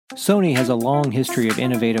Sony has a long history of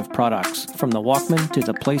innovative products, from the Walkman to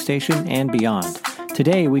the PlayStation and beyond.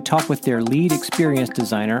 Today, we talk with their lead experience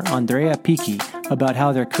designer, Andrea Picchi, about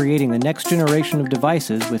how they're creating the next generation of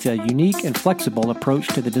devices with a unique and flexible approach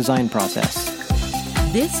to the design process.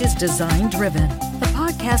 This is Design Driven, the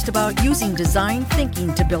podcast about using design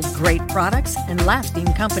thinking to build great products and lasting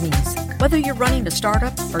companies. Whether you're running a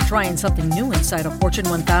startup or trying something new inside a Fortune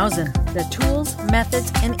 1000, the tools,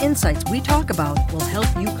 methods, and insights we talk about will help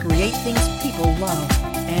you create things people love.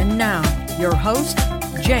 And now, your host,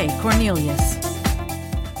 Jay Cornelius.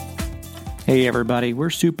 Hey everybody, we're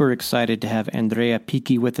super excited to have Andrea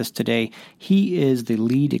Picchi with us today. He is the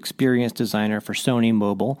lead experience designer for Sony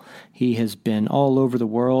Mobile. He has been all over the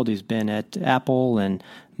world. He's been at Apple and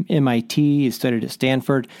MIT, he studied at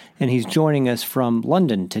Stanford, and he's joining us from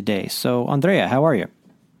London today. So Andrea, how are you?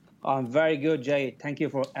 I'm very good, Jay. Thank you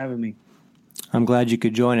for having me. I'm glad you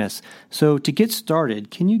could join us. So to get started,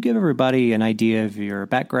 can you give everybody an idea of your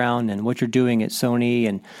background and what you're doing at Sony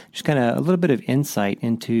and just kind of a little bit of insight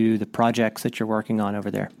into the projects that you're working on over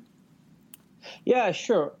there? Yeah,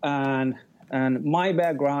 sure. And my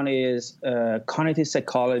background is cognitive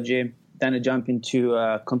psychology. Then I jump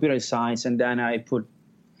into computer science, and then I put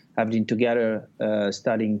everything together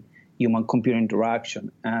studying human-computer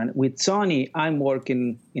interaction. And with Sony, I'm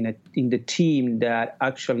working in the team that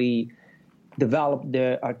actually develop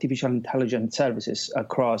the artificial intelligence services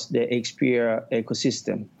across the Xperia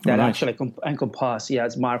ecosystem that actually encompass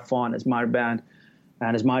smartphone, smartband,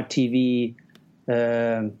 and smart TV,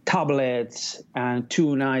 tablets, and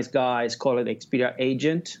two nice guys call it Xperia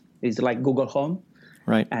Agent. It's like Google Home.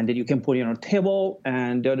 Right. And then you can put it on a table.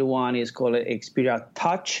 And the other one is called Xperia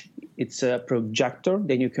Touch. It's a projector.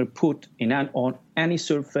 Then you can put on any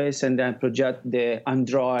surface and then project the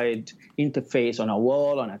Android interface on a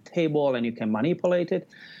wall, on a table, and you can manipulate it.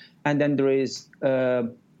 And then there is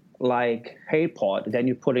like AirPod. Then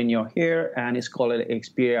you put in your hair, and it's called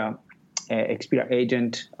Xperia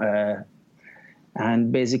Agent.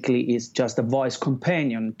 And basically, it's just a voice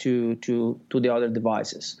companion to the other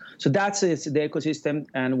devices. So that's the ecosystem,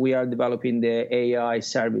 and we are developing the AI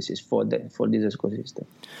services for this ecosystem.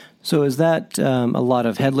 So is that a lot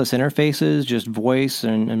of headless interfaces, just voice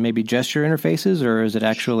and maybe gesture interfaces, or is it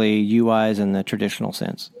actually UIs in the traditional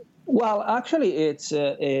sense? Well, actually, it's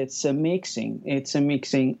a mixing. It's a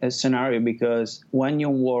mixing scenario because when you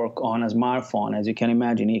work on a smartphone, as you can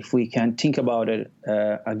imagine, if we can think about it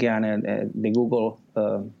again, the Google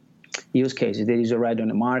use cases that is already on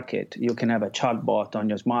the market, you can have a chatbot on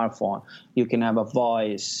your smartphone. You can have a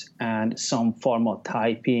voice and some form of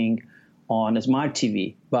typing on a smart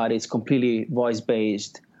TV, but it's completely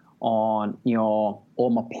voice-based on your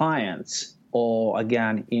home appliance, or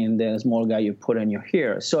again, in the small guy you put in your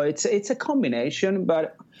hair. So it's a combination,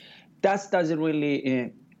 but that doesn't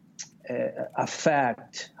really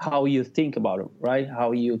affect how you think about it, right?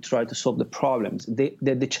 How you try to solve the problems.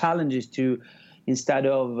 The challenge is to, instead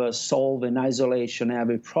of solve in isolation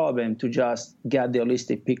every problem, to just get the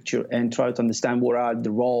holistic picture and try to understand what are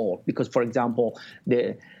the role. Because, for example,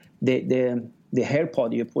 the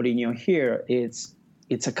AirPod you put in your hair,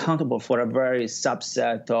 it's accountable for a very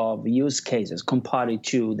subset of use cases compared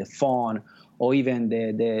to the phone or even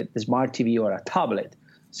the smart TV or a tablet.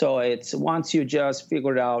 So it's once you just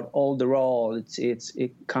figure out all the role,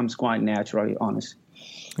 it comes quite naturally, honestly.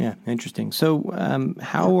 Yeah, interesting. So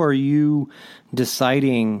how are you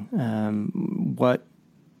deciding what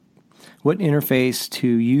interface to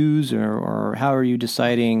use, or how are you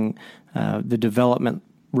deciding the development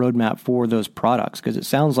roadmap for those products? Because it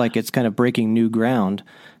sounds like it's kind of breaking new ground.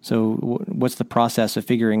 So what's the process of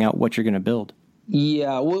figuring out what you're going to build?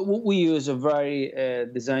 Yeah, we use a very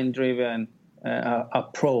design-driven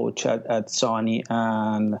approach at Sony,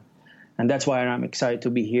 and that's why I'm excited to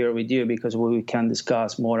be here with you, because we can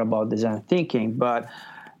discuss more about design thinking.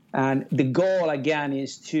 And the goal, again,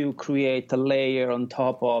 is to create a layer on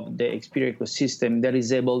top of the Xperia ecosystem that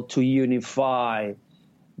is able to unify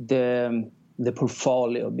the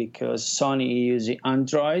portfolio, because Sony uses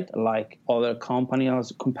Android like other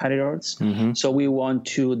competitors. Mm-hmm. So we want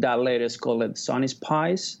that layer is called Sony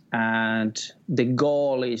Spice, and the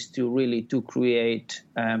goal is to really to create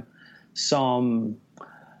some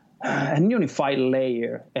a unified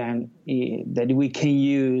layer and that we can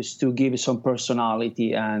use to give some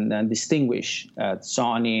personality and distinguish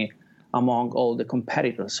Sony among all the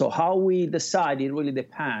competitors. So how we decide, it really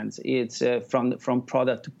depends. It's from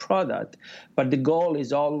product to product, but the goal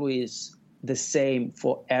is always the same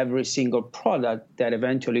for every single product, that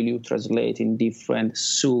eventually you translate in different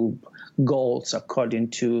sub goals according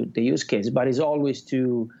to the use case. But it's always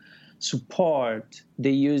to support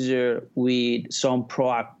the user with some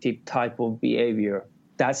proactive type of behavior.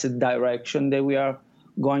 That's the direction that we are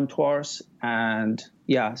going towards. And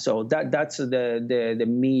yeah, so that's the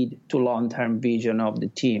mid to long-term vision of the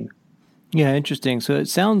team. Yeah, interesting. So it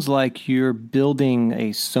sounds like you're building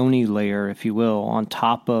a Sony layer, if you will, on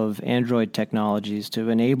top of Android technologies to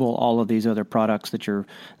enable all of these other products that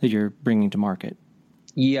you're bringing to market.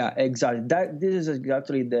 Yeah, exactly. This is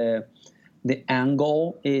exactly the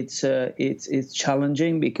angle. It's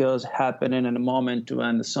challenging because happening in a moment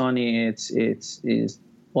when the Sony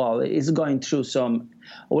it's going through some,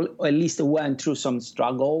 or at least it went through some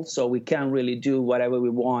struggle. So we can't really do whatever we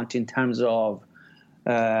want in terms of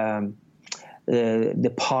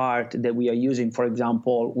the part that we are using. For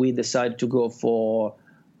example, we decided to go for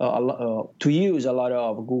to use a lot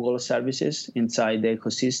of Google services inside the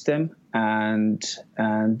ecosystem, and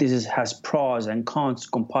this has pros and cons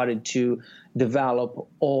compared to develop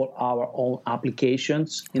all our own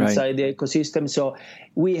applications inside the ecosystem. So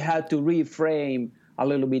we had to reframe a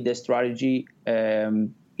little bit the strategy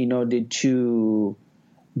in order to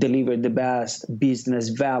deliver the best business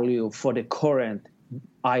value for the current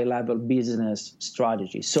high-level business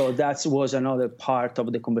strategy. So that was another part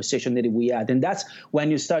of the conversation that we had. And that's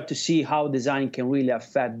when you start to see how design can really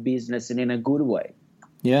affect business and in a good way.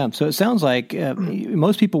 Yeah, so it sounds like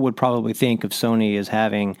most people would probably think of Sony as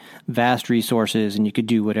having vast resources and you could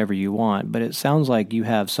do whatever you want, but it sounds like you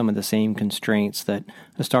have some of the same constraints that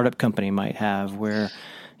a startup company might have, where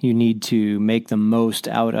you need to make the most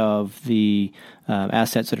out of the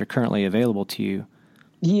assets that are currently available to you.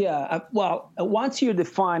 Yeah, well, once you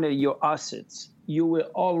define your assets, you will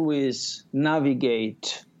always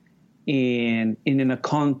navigate in a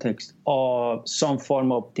context of some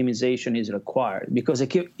form of optimization is required. Because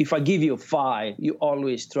if I give you 5, you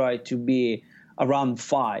always try to be around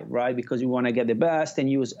 5, right? Because you want to get the best and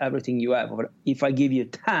use everything you have. Or if I give you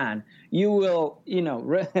 10, you will,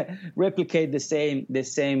 replicate the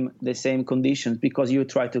same conditions because you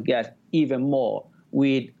try to get even more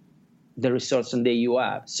with the resources that you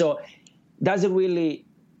have. So doesn't really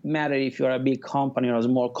matter if you're a big company or a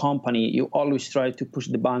small company. You always try to push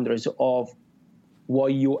the boundaries of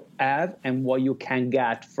what you have and what you can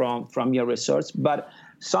get from your resource. But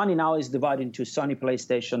Sony now is divided into Sony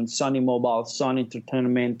PlayStation, Sony Mobile, Sony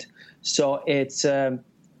Entertainment. So it's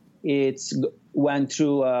went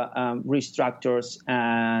through restructures,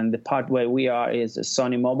 and the part where we are is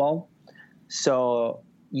Sony Mobile. So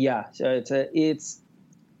yeah, so it's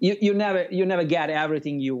You never get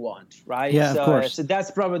everything you want, right? Yeah, of course. So that's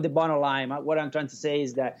probably the bottom line. What I'm trying to say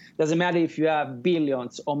is that it doesn't matter if you have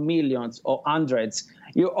billions or millions or hundreds,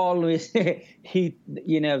 you always hit,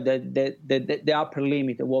 the upper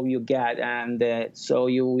limit of what you get, and so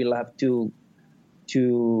you will have to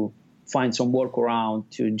find some workaround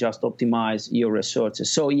to just optimize your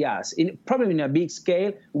resources. So yes, probably in a big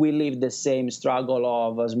scale, we live the same struggle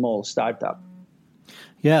of a small startup.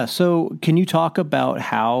 Yeah. So can you talk about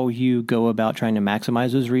how you go about trying to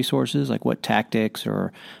maximize those resources? Like what tactics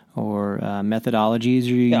or methodologies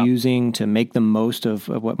are you using to make the most of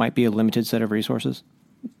what might be a limited set of resources?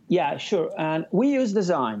 Yeah, sure. And we use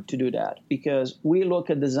design to do that because we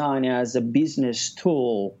look at design as a business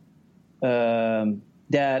tool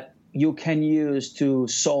that you can use to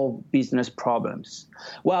solve business problems.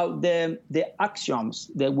 Well, the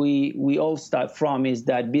axioms that we all start from is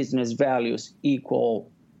that business values equal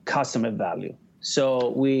customer value.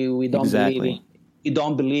 So we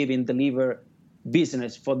don't believe in deliver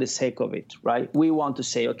business for the sake of it, right? We want to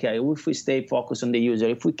say, okay, if we stay focused on the user,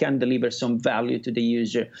 if we can deliver some value to the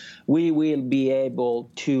user, we will be able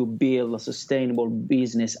to build a sustainable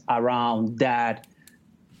business around that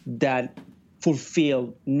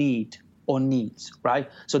fulfill need or needs, right?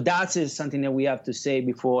 So that is something that we have to say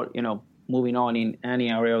before, moving on in any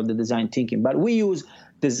area of the design thinking. But we use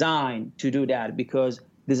design to do that because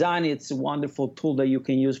design is a wonderful tool that you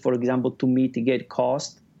can use, for example, to mitigate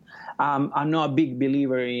cost. I'm not a big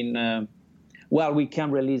believer in, we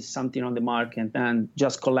can release something on the market and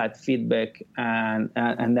just collect feedback and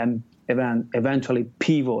then eventually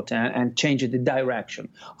pivot and change the direction.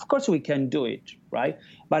 Of course, we can do it, right?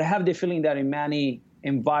 But I have the feeling that in many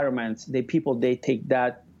environments, they take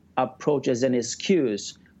that approach as an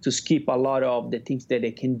excuse to skip a lot of the things that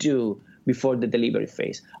they can do before the delivery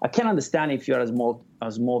phase. I can understand if you're a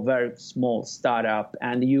very small startup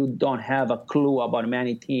and you don't have a clue about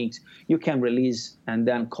many things, you can release and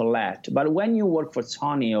then collect. But when you work for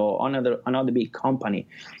Sony or another big company,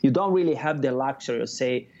 you don't really have the luxury of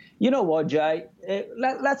say, you know what, Jay,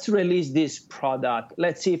 let's release this product.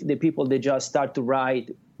 Let's see if the people, they just start to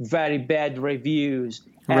write very bad reviews.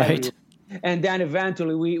 Right. And then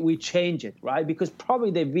eventually we change it, right? Because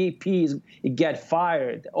probably the VPs get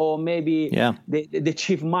fired, or maybe the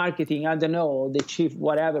chief marketing, I don't know, the chief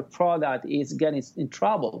whatever product is getting in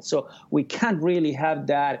trouble. So we can't really have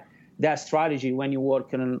that strategy when you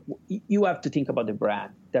work on. You have to think about the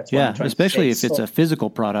brand. That's what I'm trying especially to if it's a physical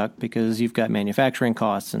product, because you've got manufacturing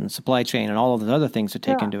costs and supply chain and all of the other things to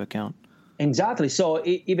take into account. Exactly. So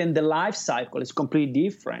even the life cycle is completely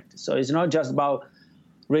different. So it's not just about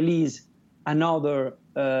release another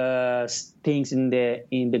things in the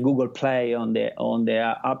Google Play on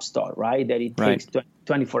the App Store, right? That it takes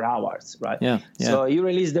 24 hours, right? Yeah. So you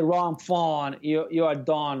release the wrong phone, you are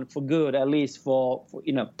done for good, at least for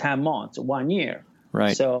 10 months, 1 year.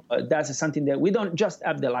 Right. So that's something that we don't just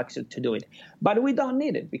have the luxury to do it, but we don't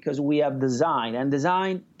need it because we have design, and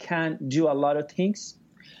design can do a lot of things.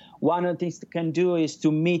 One of the things it can do is to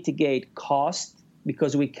mitigate cost,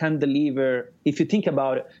 because we can deliver, if you think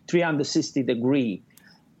about it, 360 degree.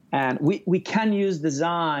 And we can use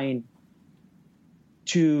design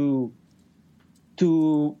to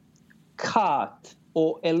cut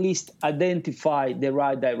or at least identify the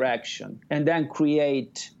right direction, and then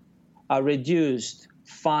create a reduced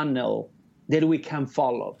funnel that we can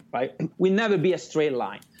follow, right? We'll never be a straight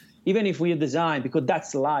line. Even if we design, because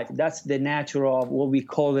that's life, that's the nature of what we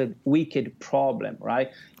call a wicked problem,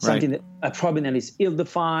 right? Something that a problem that is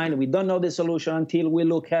ill-defined. We don't know the solution until we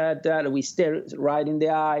look at that. We stare right in the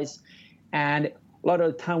eyes. And a lot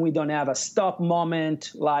of the time we don't have a stop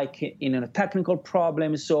moment like in a technical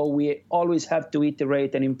problem. So we always have to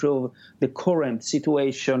iterate and improve the current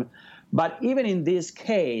situation. But even in this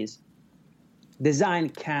case, design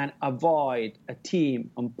can avoid a team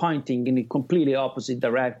on pointing in a completely opposite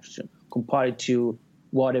direction compared to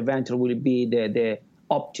what eventually will be the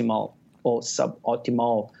optimal or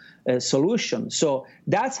suboptimal solution. So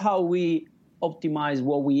that's how we optimize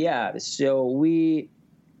what we have. So we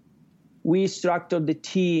structure the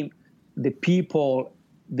team, the people,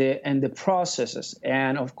 and the processes,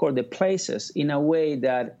 and of course the places in a way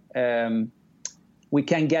that we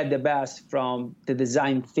can get the best from the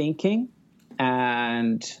design thinking.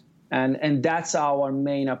 And that's our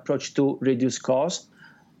main approach to reduce cost,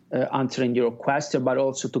 answering your question, but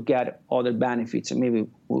also to get other benefits. Maybe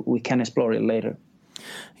we can explore it later.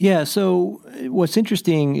 Yeah. So what's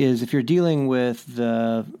interesting is if you're dealing with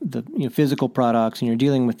the physical products and you're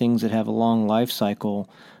dealing with things that have a long life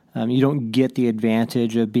cycle, you don't get the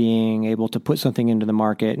advantage of being able to put something into the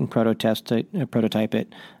market and prototype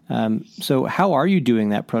it. So how are you doing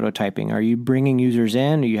that prototyping? Are you bringing users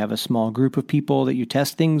in? Do you have a small group of people that you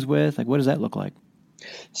test things with? Like, what does that look like?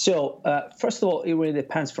 So first of all, it really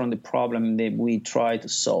depends from the problem that we try to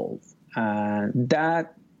solve.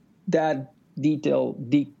 That detail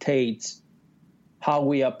dictates how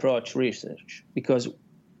we approach research, because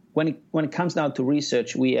when it comes down to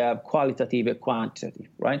research, we have qualitative and quantitative,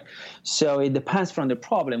 right? So it depends from the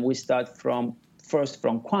problem. We start first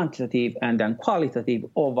from quantitative and then qualitative,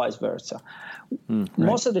 or vice versa. Right.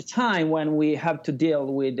 Most of the time when we have to deal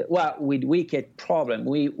with wicked problem,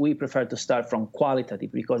 we prefer to start from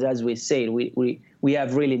qualitative, because as we said, we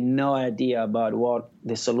have really no idea about what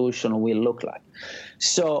the solution will look like.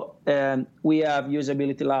 So we have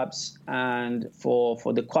usability labs, and for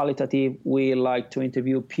the qualitative, we like to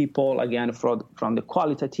interview people. Again, from the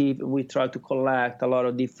qualitative, we try to collect a lot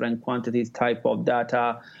of different quantitative type of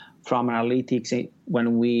data from analytics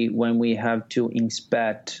when we have to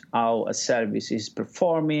inspect how a service is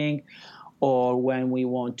performing, or when we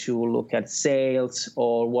want to look at sales,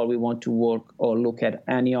 or what we want to work or look at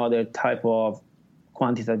any other type of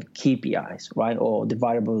quantitative KPIs, right, or the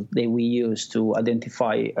variables that we use to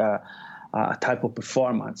identify a type of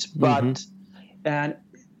performance. But and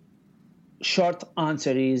short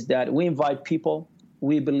answer is that we invite people.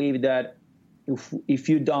 We believe that if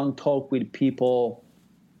you don't talk with people,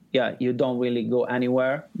 you don't really go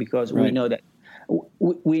anywhere, because we know that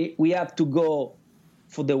we have to go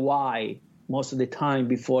for the why most of the time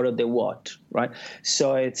before the what, right?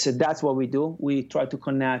 So that's what we do. We try to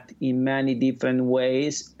connect in many different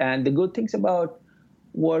ways. And the good things about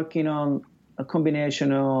working on a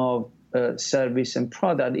combination of service and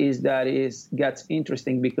product is that it gets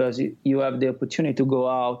interesting, because you have the opportunity to go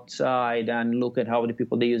outside and look at how the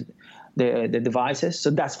people they use the devices. So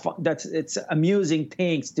that's fun. It's amusing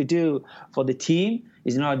things to do for the team.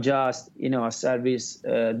 It's not just a service,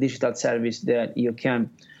 digital service that you can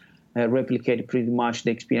replicate pretty much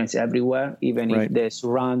the experience everywhere, even if the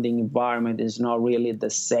surrounding environment is not really the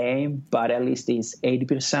same, but at least it's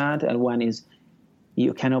 80%. And when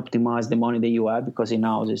you can optimize the money that you have, because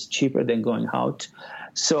in-house is cheaper than going out.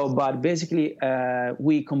 So, but basically,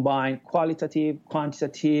 we combine qualitative,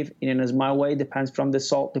 quantitative in a smart way, depends from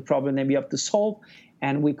the problem that we have to solve.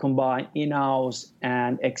 And we combine in-house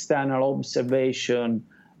and external observation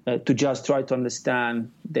to just try to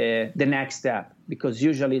understand the next step, because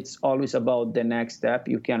usually it's always about the next step.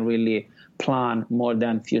 You can really plan more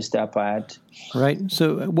than a few steps ahead. Right.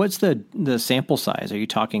 So what's the sample size? Are you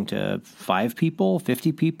talking to 5 people,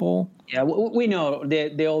 50 people? Yeah, we know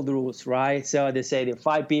the old rules, right? So they say the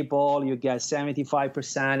 5 people, you get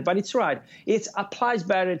 75%, but it's right. It applies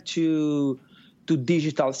better to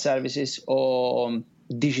digital services or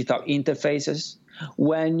digital interfaces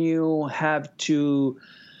when you have to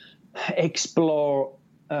explore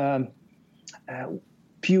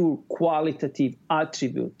pure qualitative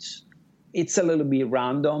attributes. It's a little bit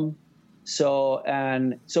random. So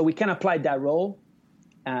we can apply that role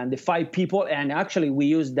and the 5 people, and actually we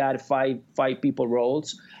use that five people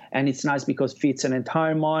roles, and it's nice because it fits an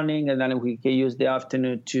entire morning, and then we can use the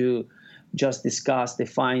afternoon to just discuss the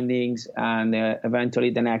findings and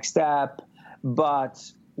eventually the next step. But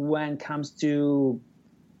when it comes to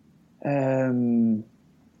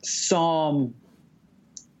some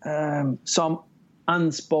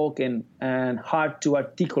unspoken and hard to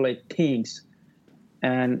articulate things,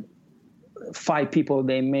 and 5 people,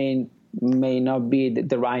 they may not be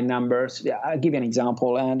the right numbers. I'll give you an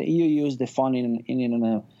example, and you use the font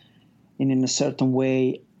in a certain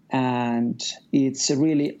way, and it's a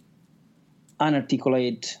really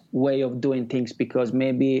unarticulate way of doing things, because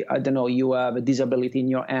maybe, I don't know, you have a disability in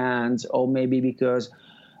your hands, or maybe because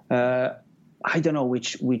I don't know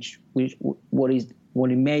what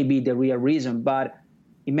it may be the real reason. But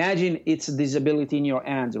imagine it's a disability in your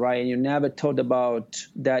hands, right? And you never thought about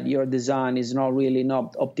that your design is not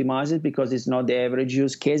optimized because it's not the average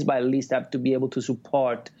use case, but at least have to be able to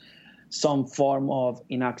support some form of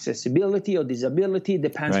inaccessibility or disability,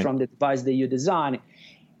 depends from the device that you design.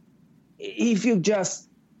 If you just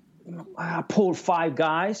pull 5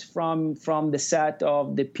 guys from the set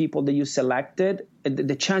of the people that you selected,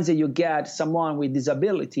 the chance that you get someone with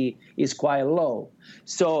disability is quite low.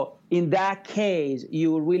 So in that case,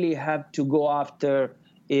 you really have to go after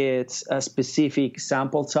its a specific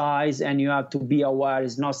sample size, and you have to be aware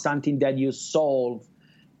it's not something that you solve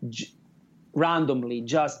randomly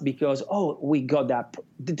just because, we got that.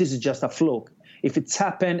 This is just a fluke. If it's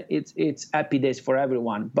happened, it's happy days for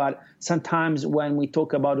everyone. But sometimes when we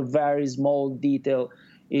talk about a very small detail,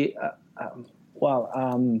 a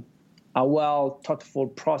well-thoughtful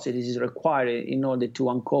process is required in order to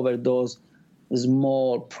uncover those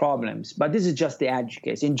small problems. But this is just the edge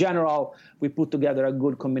case. In general, we put together a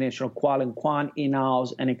good combination of qual and quant,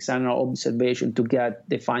 in-house and external observation to get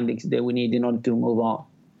the findings that we need in order to move on.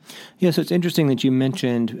 Yeah, so it's interesting that you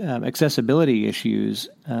mentioned accessibility issues.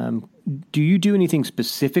 Do you do anything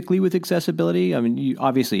specifically with accessibility? I mean,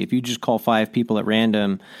 obviously, if you just call 5 people at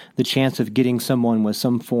random, the chance of getting someone with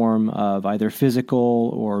some form of either physical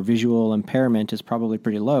or visual impairment is probably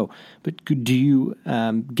pretty low. But do you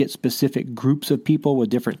get specific groups of people with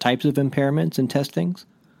different types of impairments and test things?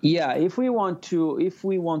 Yeah, if we want to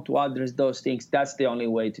address those things, that's the only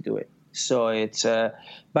way to do it. So it's,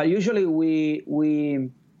 but usually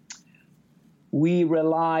we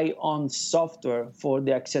rely on software for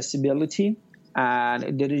the accessibility,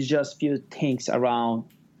 and there is just few things around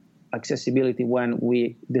accessibility when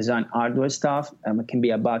we design hardware stuff. It can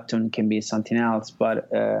be a button, can be something else, but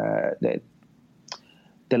the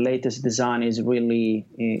latest design is really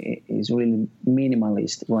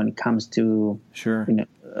minimalist when it comes to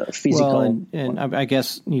physical. Well, and I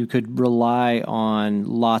guess you could rely on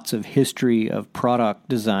lots of history of product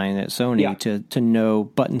design at Sony to know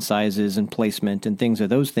button sizes and placement and things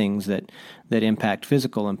that impact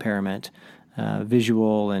physical impairment.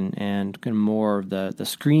 Visual and kind of more of the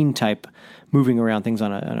screen type moving around things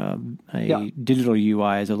on a digital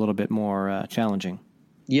UI is a little bit more challenging.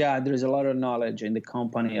 Yeah, there's a lot of knowledge in the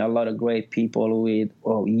company, a lot of great people with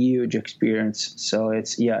huge experience. So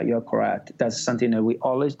you're correct. That's something that we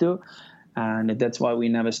always do. And that's why we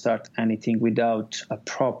never start anything without a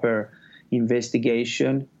proper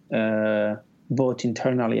investigation, both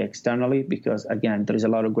internally and externally, because, again, there is a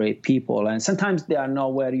lot of great people. And sometimes they are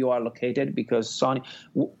not where you are located, because Sony,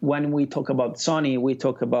 when we talk about Sony, we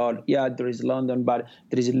talk about, there is London, but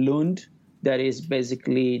there is Lund. That is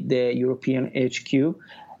basically the European HQ.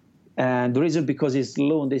 And the reason, because it's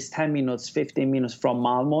Lund, is 10 minutes, 15 minutes from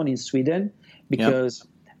Malmö in Sweden. Because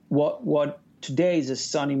what today is a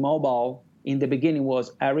Sony Mobile, in the beginning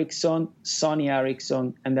was Ericsson, Sony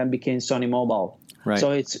Ericsson, and then became Sony Mobile. Right. So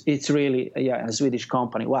it's really a Swedish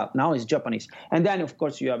company. Well, now it's Japanese. And then, of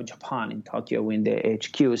course, you have Japan in Tokyo in the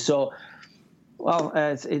HQ. So Well,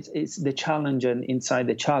 it's the challenge and inside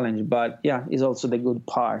the challenge, but yeah, it's also the good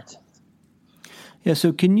part. Yeah,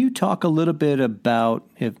 so can you talk a little bit about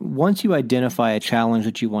if once you identify a challenge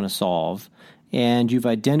that you want to solve, and you've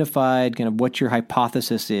identified kind of what your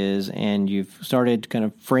hypothesis is, and you've started kind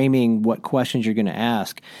of framing what questions you're going to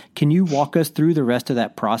ask, can you walk us through the rest of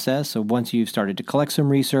that process? So once you've started to collect some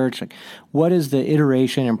research, like what does the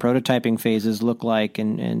iteration and prototyping phases look like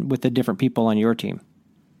and with the different people on your team?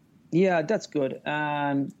 Yeah, that's good.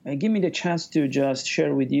 Give me the chance to just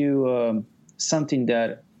share with you something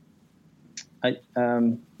that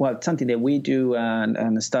something that we do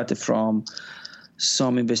and started from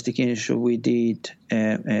some investigation we did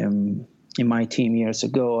in my team years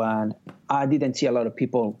ago, and I didn't see a lot of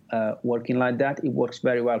people working like that. It works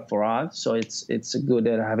very well for us, so it's good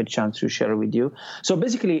that I have a chance to share it with you. So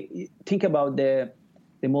basically, think about the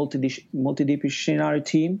multidisciplinary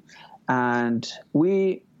team, and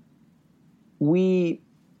we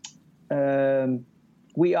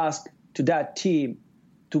ask to that team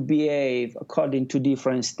to behave according to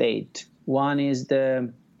different states. One is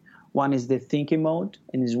the thinking mode,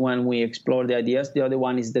 and is when we explore the ideas. The other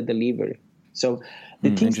one is the delivery. So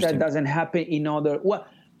the things that doesn't happen in other,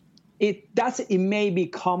 it may be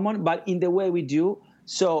common, but in the way we do.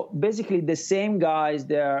 So basically the same guys,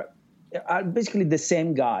 they're basically the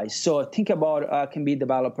same guys. So think about can be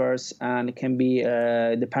developers, and it can be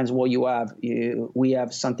depends what you have. We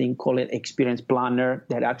have something called an experience planner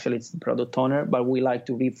that actually it's the product owner, but we like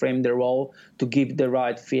to reframe the role to give the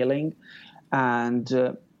right feeling,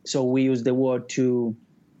 and so we use the word to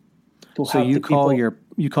so you call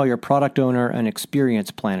your product owner an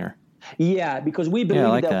experience planner. Yeah, because we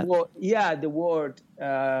believe that. The words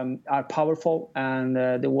are powerful, and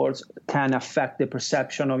the words can affect the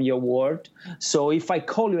perception of your word. So if I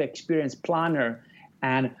call you experience planner,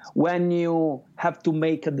 and when you have to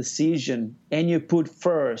make a decision and you put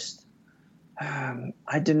first,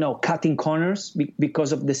 cutting corners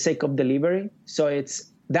because of the sake of delivery. So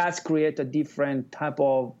that's create a different type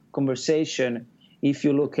of conversation. If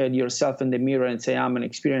you look at yourself in the mirror and say, I'm an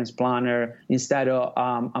experience planner, instead of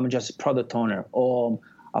I'm just a product owner or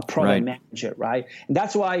a product manager, right? And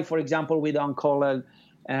that's why, for example, we don't call it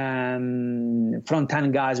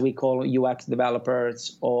front-end guys, we call UX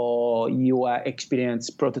developers or UI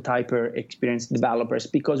experience prototyper, experience developers,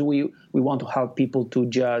 because we want to help people to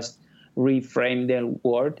just reframe their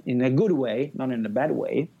word in a good way, not in a bad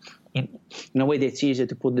way, in a way that's easier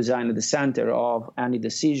to put design at the center of any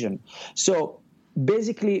decision. So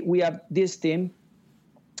basically, we have this team,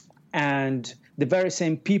 and the very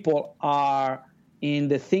same people are in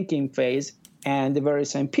the thinking phase and the very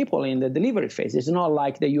same people in the delivery phase. It's not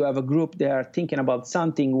like that you have a group that are thinking about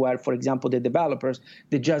something where, for example, the developers,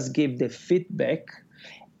 they just give the feedback,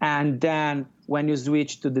 and then when you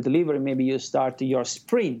switch to the delivery, maybe you start your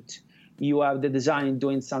sprint. You have the design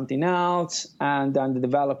doing something else, and then the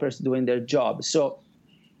developers doing their job. So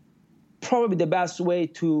probably the best way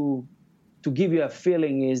to give you a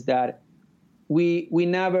feeling is that we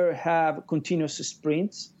never have continuous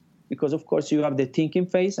sprints, because of course you have the thinking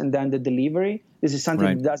phase and then the delivery. This is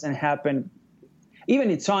something that doesn't happen.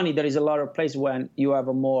 Even in Sony, there is a lot of places when you have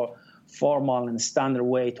a more formal and standard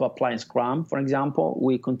way to apply Scrum. For example,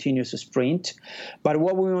 we continuous sprint. But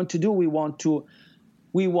what we want to do, we want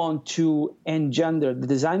to engender the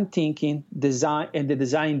design thinking, design and the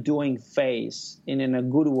design doing phase in a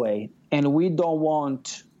good way. And we don't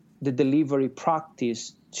want the delivery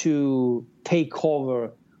practice to take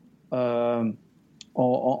over on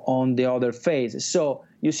the other phase. So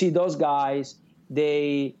you see those guys,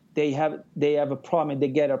 they have a problem, they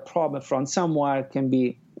get a problem from somewhere. It can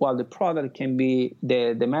be, the product, can be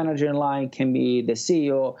the manager in line, can be the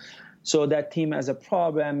CEO. So that team has a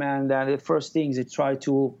problem, and the first thing is they try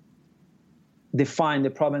to define the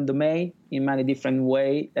problem domain in many different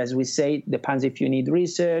ways. As we say, depends if you need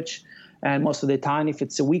research. And most of the time, if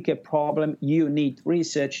it's a wicked problem, you need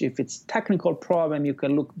research. If it's technical problem, you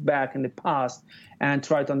can look back in the past and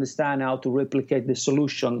try to understand how to replicate the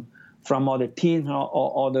solution from other teams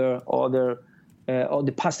or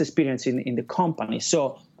the past experience in the company.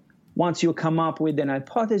 So once you come up with an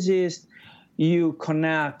hypothesis, you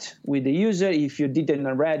connect with the user if you didn't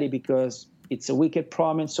already, because it's a wicked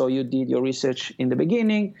problem. So you did your research in the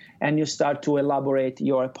beginning, and you start to elaborate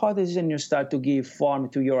your hypothesis, and you start to give form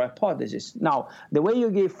to your hypothesis. Now, the way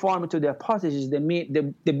you give form to the hypothesis,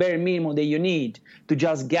 the bare minimum that you need to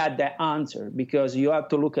just get the answer, because you have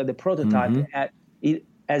to look at the prototype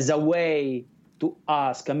as a way to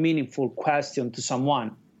ask a meaningful question to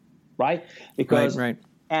someone, right? Because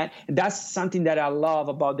And that's something that I love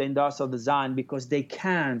about the industrial design, because they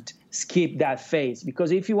can't skip that phase.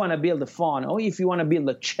 Because if you want to build a phone, or if you want to build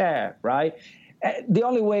a chair, right, the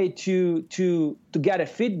only way to get a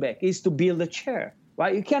feedback is to build a chair,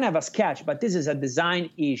 right? You can have a sketch, but this is a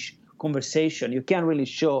design-ish conversation. You can't really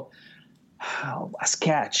show a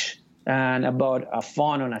sketch and about a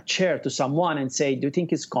phone on a chair to someone and say, "Do you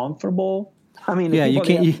think it's comfortable?" I mean, yeah, you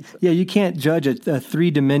can't. You can't judge a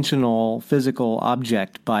three-dimensional physical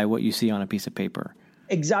object by what you see on a piece of paper.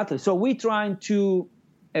 Exactly. So we're trying to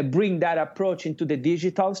bring that approach into the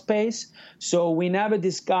digital space. So we never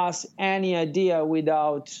discuss any idea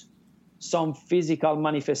without some physical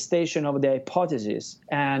manifestation of the hypothesis.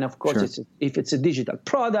 And of course, Sure. If it's a digital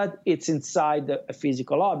product, it's inside a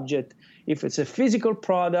physical object. If it's a physical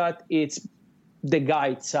product, it's the guy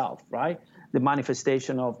itself, right? The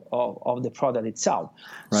manifestation of the product itself.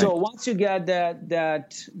 Right. So once you get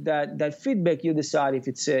that feedback, you decide if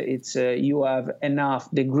it's you have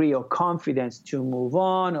enough degree of confidence to move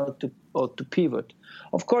on or to pivot.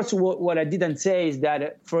 Of course, what I didn't say is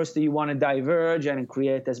that first you want to diverge and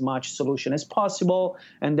create as much solution as possible,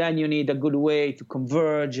 and then you need a good way to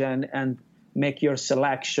converge and make your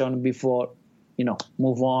selection before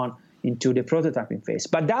move on into the prototyping phase.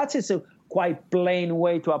 But that is a quite plain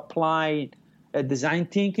way to apply design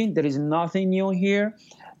thinking. There is nothing new here.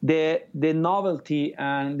 The novelty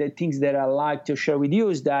and the things that I like to share with you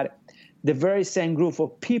is that the very same group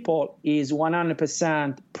of people is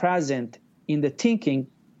 100% present in the thinking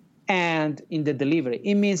and in the delivery.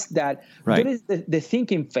 It means that Right. there is the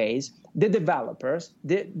thinking phase, the developers,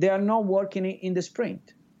 they are not working in the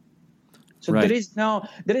sprint. So Right. there is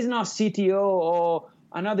no CTO or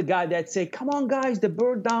another guy that say, "Come on, guys, the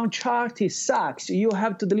burn down chart sucks. You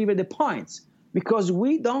have to deliver the points," because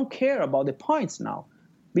we don't care about the points now,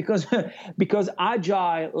 because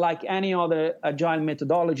Agile, like any other Agile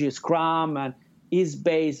methodology, Scrum, and is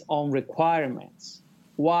based on requirements,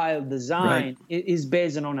 while design is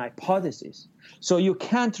based on hypothesis. So you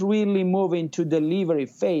can't really move into delivery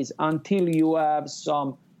phase until you have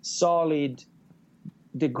some solid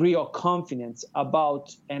degree of confidence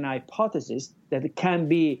about an hypothesis that can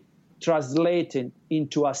be translated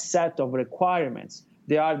into a set of requirements.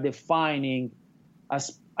 They are defining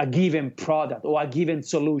as a given product or a given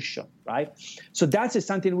solution, right? So that's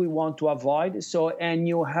something we want to avoid. So, and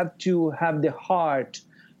you have to have the heart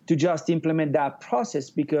to just implement that process,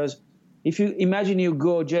 because if you imagine you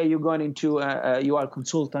go, Jay, you're going into, you are a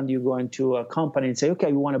consultant, you go into a company and say,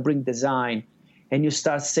 okay, we want to bring design. And you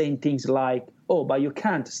start saying things like, oh, but you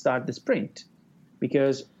can't start the sprint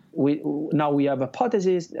because now we have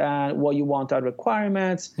hypotheses and what you want are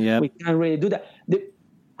requirements. Yep. We can't really do that.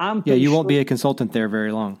 You won't be a consultant there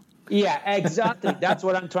very long. Yeah, exactly. That's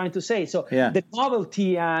what I'm trying to say. So the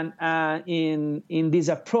novelty and in this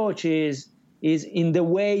approach is in the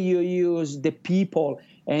way you use the people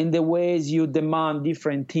and the ways you demand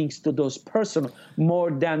different things to those persons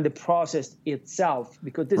more than the process itself,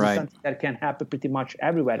 because this is something that can happen pretty much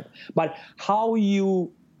everywhere. But how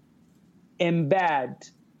you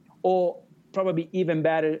embed, or probably even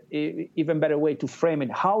better way to frame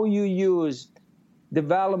it, how you use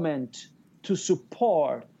development to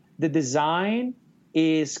support the design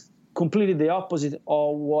is completely the opposite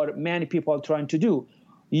of what many people are trying to do.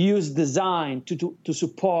 Use design to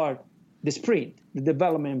support the sprint, the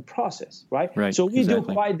development process, right? So we do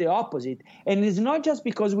quite the opposite. And it's not just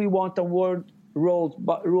because we want a world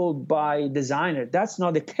ruled by designer. That's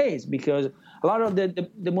not the case, because a lot of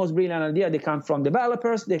the most brilliant ideas, they come from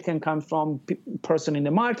developers, they can come from person in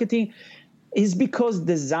the marketing. It's because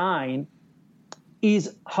design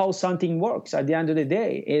is how something works at the end of the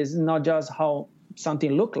day. It's not just how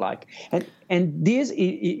something look like. And this,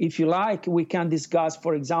 if you like, we can discuss,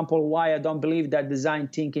 for example, why I don't believe that design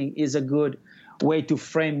thinking is a good way to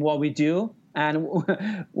frame what we do, and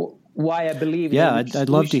why I believe. I'd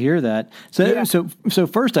love to hear that. So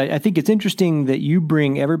first, I think it's interesting that you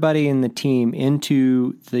bring everybody in the team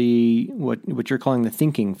into the what you're calling the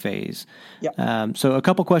thinking phase. So a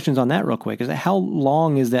couple questions on that real quick. How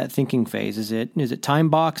long is that thinking phase? Is it time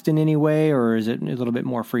boxed in any way, or is it a little bit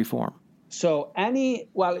more free form? So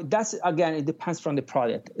that's, again, it depends from the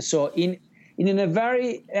product. So in a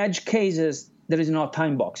very edge cases, there is no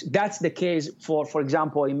time box. That's the case for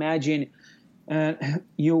example, imagine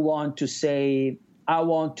you want to say, I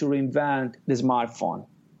want to reinvent the smartphone,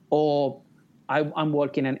 or I'm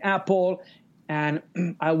working in Apple and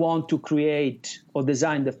I want to create or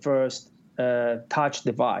design the first touch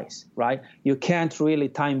device, right? You can't really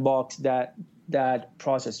time box that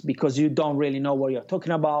process because you don't really know what you're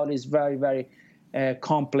talking about. It's very, very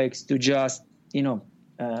complex to just,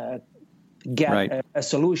 get a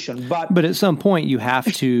solution. But at some point you have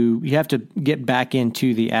to get back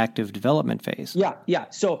into the active development phase. Yeah.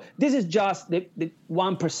 So this is just the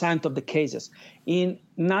 1% of the cases. In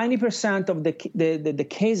 90% of the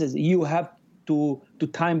cases, you have to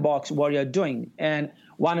time box what you're doing. And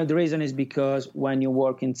one of the reasons is because when you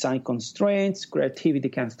work in time constraints, creativity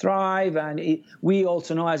can thrive. And we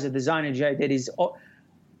also know as a designer, Jay, that is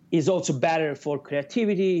also better for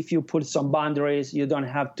creativity. If you put some boundaries, you don't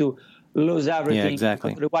have to lose everything. Yeah,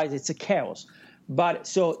 exactly. Otherwise, it's a chaos. But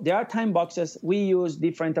so there are time boxes. We use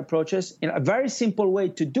different approaches. And a very simple way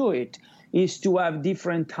to do it is to have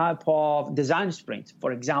different type of design sprints,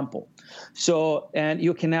 for example. So, and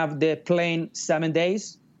you can have the plain 7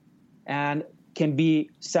 days and can be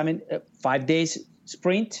 5 days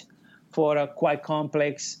sprint for a quite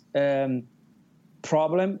complex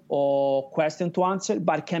problem or question to answer,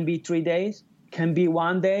 but it can be 3 days, can be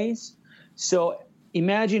 1 day. So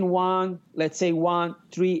imagine let's say 1,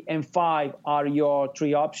 3, and 5 are your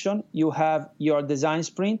 3 options. You have your design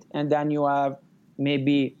sprint, and then you have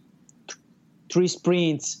maybe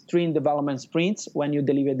 3 in development sprints when you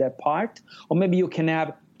deliver that part. Or maybe you can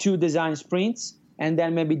have 2 design sprints and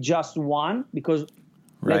then maybe just 1 because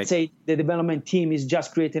let's say the development team is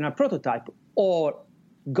just creating a prototype or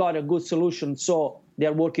got a good solution, so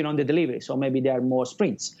they're working on the delivery. So maybe there are more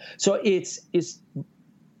sprints. So it's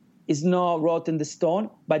not wrote in the stone,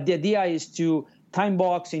 but the idea is to time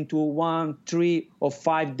box into 1, 3, or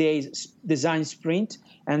 5 days design sprint,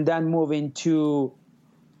 and then move into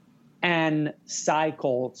N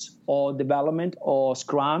cycles or development or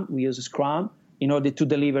Scrum. We use Scrum in order to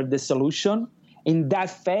deliver the solution. In that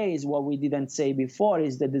phase, what we didn't say before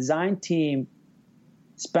is the design team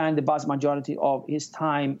spend the vast majority of his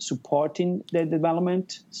time supporting the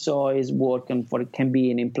development. So he's working it can be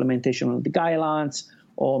an implementation of the guidelines,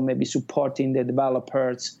 or maybe supporting the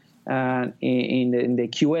developers in the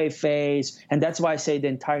QA phase. And that's why I say the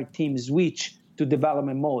entire team switch to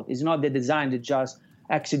development mode. It's not the design that just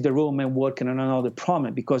exit the room and working on another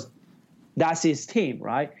problem, because that's his team,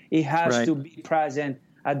 right? He has to be present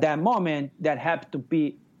at that moment. That have to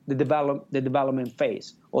be the development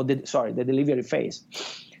phase, or the delivery phase.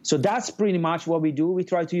 So that's pretty much what we do. We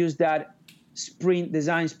try to use that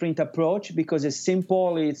design sprint approach because it's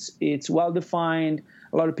simple, it's well defined.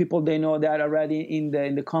 A lot of people, they know that already in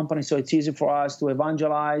the company, so it's easy for us to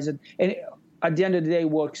evangelize it. And at the end of the day, it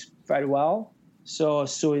works very well. So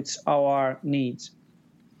it's our needs.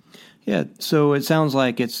 Yeah, so it sounds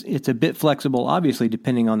like it's a bit flexible, obviously,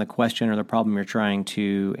 depending on the question or the problem you're trying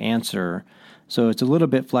to answer. So it's a little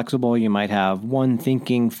bit flexible. You might have 1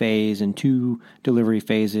 thinking phase and 2 delivery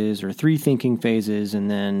phases, or 3 thinking phases and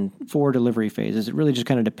then 4 delivery phases. It really just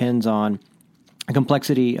kind of depends on the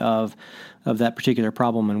complexity of that particular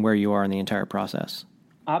problem and where you are in the entire process.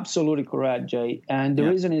 Absolutely correct, Jay. And the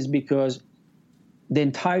reason is because the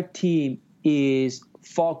entire team is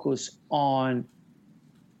focused on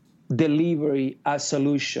delivery a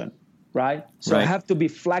solution, right? So I have to be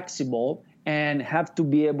flexible and have to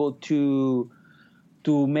be able to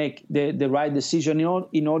make the right decision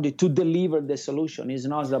in order to deliver the solution. It's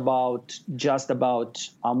not just about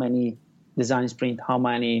how many design sprint, how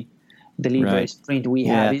many delivery sprint we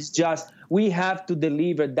have. It's just we have to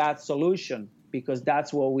deliver that solution because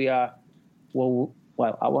that's what we are. Well,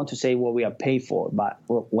 I want to say what we are paid for, but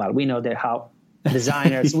we know that how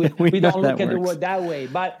designers we don't look at the word that way.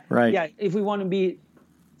 But if we want to be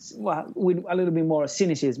with a little bit more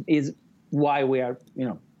cynicism, is why we are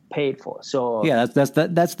paid for. So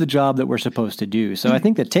that's the job that we're supposed to do. So I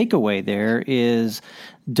think the takeaway there is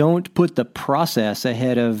don't put the process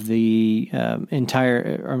ahead of the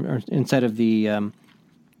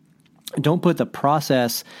don't put the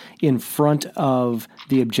process in front of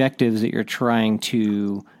the objectives that you're trying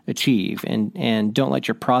to achieve, and don't let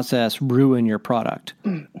your process ruin your product.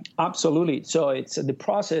 Absolutely. So it's the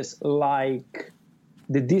process, like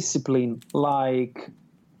the discipline, like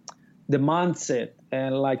the mindset,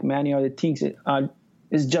 and like many other things,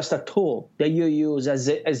 is just a tool that you use as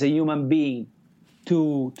a human being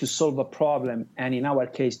to solve a problem, and in our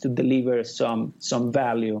case, to deliver some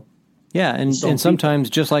value. Yeah, and sometimes,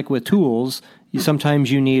 just like with tools,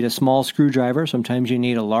 sometimes you need a small screwdriver, sometimes you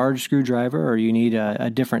need a large screwdriver, or you need a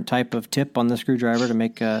different type of tip on the screwdriver to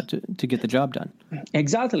make to get the job done.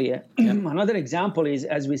 Exactly. Yeah. Another example is,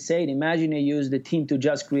 as we said, imagine you use the team to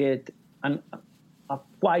just create a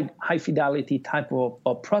quite high fidelity type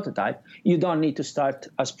of prototype. You don't need to start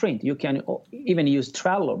a sprint. You can even use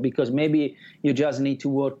Trello, because maybe you just need to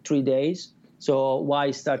work 3 days. So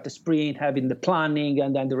why start a sprint, having the planning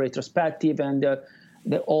and then the retrospective and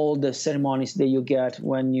all the ceremonies that you get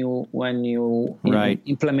when you right.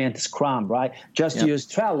 implement Scrum, right? Just use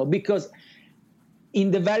Trello, because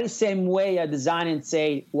in the very same way I design and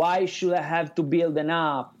say, why should I have to build an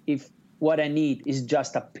app if what I need is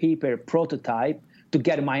just a paper prototype to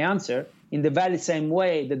get my answer? In the very same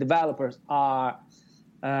way, the developers are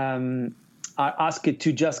asked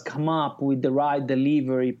to just come up with the right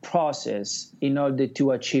delivery process in order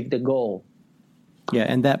to achieve the goal. Yeah,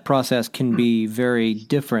 and that process can be very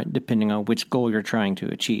different depending on which goal you're trying to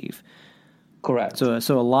achieve. Correct. So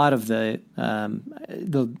a lot of the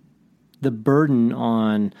burden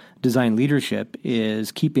on design leadership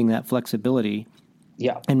is keeping that flexibility,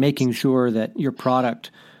 and making sure that your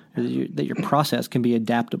product, that your process can be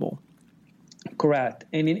adaptable. Correct.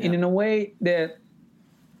 And in a way that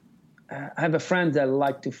I have a friend that I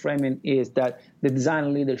like to frame it is that the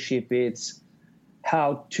design leadership is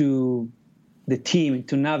how the team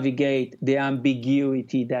to navigate the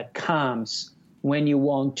ambiguity that comes when you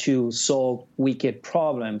want to solve wicked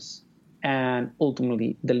problems and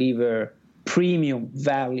ultimately deliver premium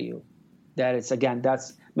value. That is, again,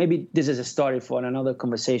 maybe this is a story for another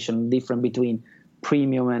conversation, different between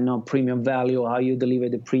premium and non-premium value, how you deliver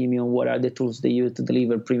the premium, what are the tools they use to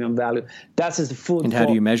deliver premium value. That's just the food. And how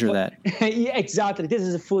do you measure that? Yeah, exactly. This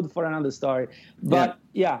is a food for another story. But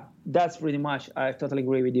that's pretty much, I totally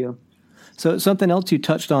agree with you. So something else you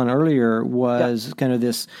touched on earlier was kind of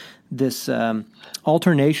this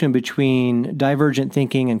alternation between divergent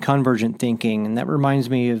thinking and convergent thinking, and that reminds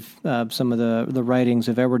me of some of the writings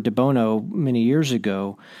of Edward de Bono many years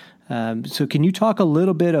ago. So can you talk a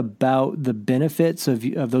little bit about the benefits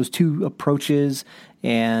of those two approaches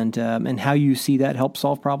and how you see that help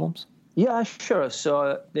solve problems? Yeah, sure.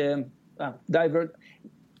 So the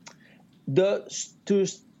two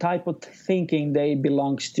type of thinking, they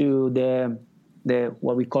belongs to the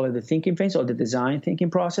what we call it the thinking phase or the design thinking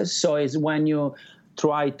process. So it's when you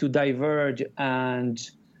try to diverge and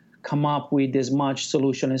come up with as much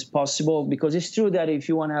solution as possible, because it's true that if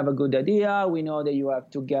you want to have a good idea, we know that you have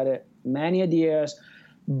to get many ideas,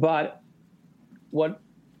 but what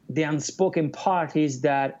the unspoken part is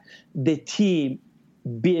that the team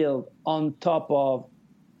build on top of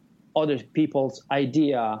other people's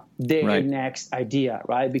idea, their next idea,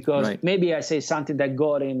 right? Because maybe I say something that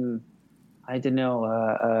got in, I don't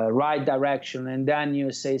know, right direction, and then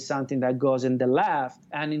you say something that goes in the left,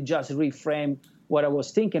 and it just reframe what I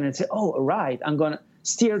was thinking and say, oh, right, I'm going to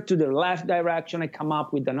steer to the left direction and come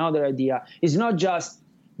up with another idea. It's not just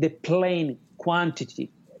the plain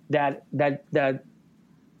quantity that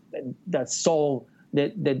solve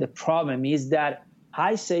the problem. Is that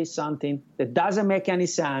I say something that doesn't make any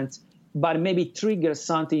sense, but maybe triggers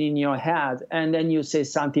something in your head, and then you say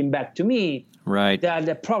something back to me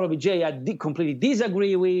that probably, Jay, I completely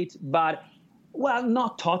disagree with, but, well,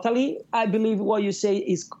 not totally. I believe what you say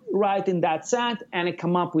is right in that sense, and I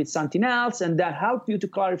come up with something else, and that helps you to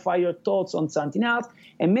clarify your thoughts on something else.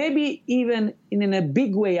 And maybe even in a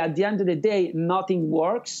big way, at the end of the day, nothing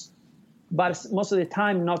works. But most of the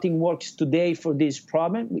time, nothing works today for this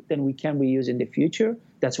problem, then we can reuse in the future.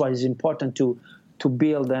 That's why it's important to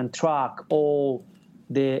build and track all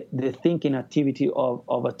the thinking activity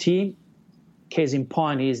of a team. Case in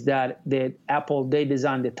point is that the Apple, they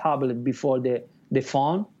designed the tablet before the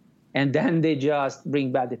phone, and then they just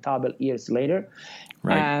bring back the tablet years later.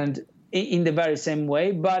 Right. And in the very same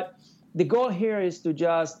way. But the goal here is to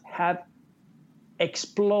just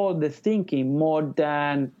explore the thinking more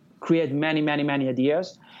than create many, many, many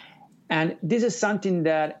ideas. And this is something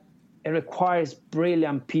that it requires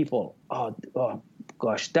brilliant people. Oh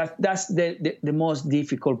gosh, that's the most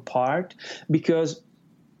difficult part, because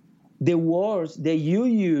the words that you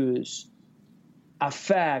use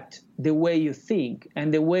affect the way you think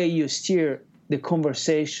and the way you steer the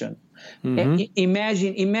conversation. Mm-hmm.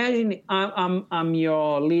 Imagine I'm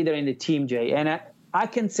your leader in the team, Jay, and I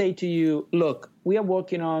can say to you, look, we are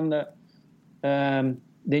working on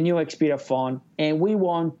the new Xperia phone, and we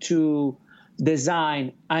want to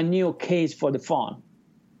design a new case for the phone,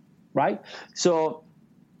 right? So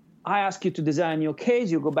I ask you to design a new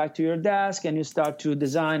case. You go back to your desk and you start to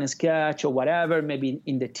design a sketch or whatever, maybe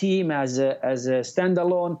in the team as a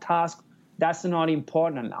standalone task. That's not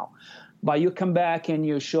important now. But you come back and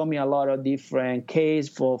you show me a lot of different case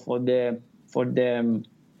for the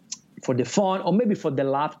phone, or maybe for the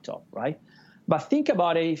laptop, right? But think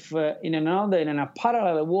about it, if in a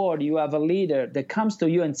parallel world, you have a leader that comes to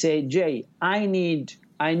you and say, Jay, I need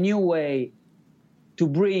a new way to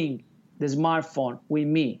bring the smartphone with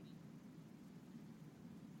me.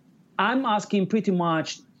 I'm asking pretty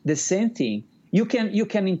much the same thing. You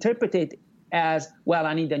can interpret it as, well,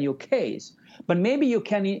 I need a new case. But maybe you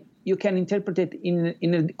can interpret it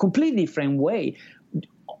in a completely different way,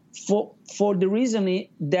 for the reason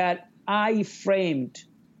that I framed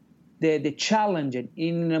the challenge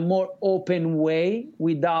in a more open way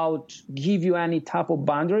without give you any type of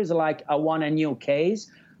boundaries. Like, I want a new case.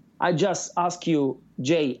 I just ask you,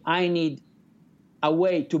 Jay, I need a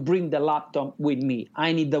way to bring the laptop with me.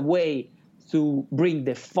 I need a way to bring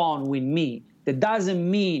the phone with me. That doesn't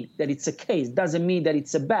mean that it's a case, doesn't mean that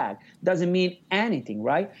it's a bag, doesn't mean anything,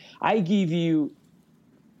 right? I give you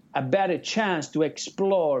a better chance to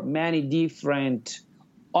explore many different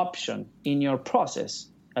options in your process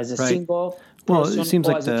as a single person. Well, it seems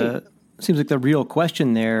like the real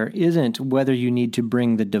question there isn't whether you need to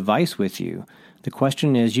bring the device with you. The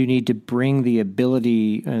question is, you need to bring the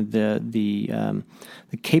ability, the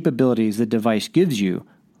capabilities the device gives you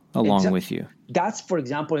along with you. That's, for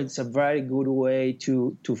example, it's a very good way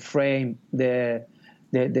to frame the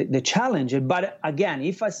challenge. But again,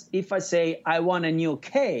 if I say I want a new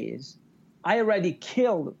case, I already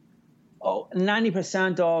killed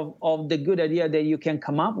 90% of the good idea that you can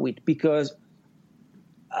come up with, because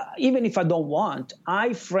even if I don't want,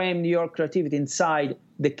 I framed your creativity inside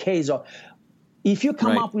the case of. If you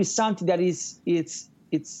come up with something that it's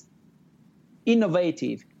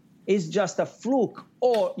innovative, it's just a fluke,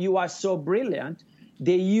 or you are so brilliant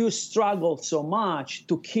that you struggle so much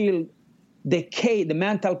to kill the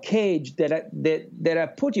mental cage that I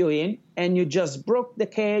put you in, and you just broke the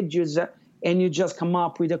cage, and you just come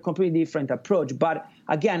up with a completely different approach. But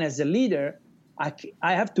again, as a leader,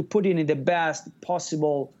 I have to put in the best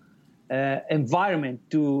possible environment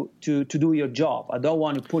to do your job. I don't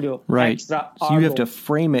want to put your extra. So you have to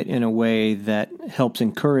frame it in a way that helps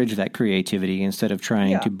encourage that creativity instead of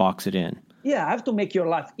trying to box it in. Yeah, I have to make your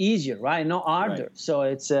life easier, right? Not harder. Right. So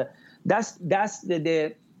it's that's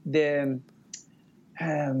the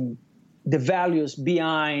values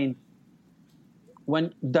behind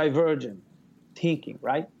when divergent thinking,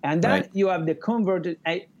 right? And then you have the convergent.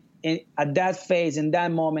 At that phase, in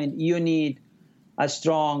that moment, you need a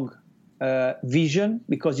strong vision,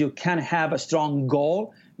 because you can have a strong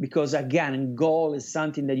goal, because again, goal is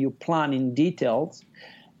something that you plan in details,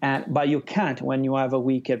 but you can't when you have a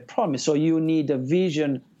weaker promise. So you need a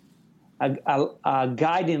vision, a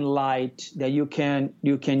guiding light that you can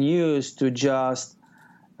use to just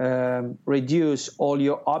reduce all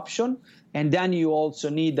your options. And then you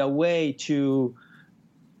also need a way to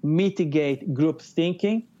mitigate group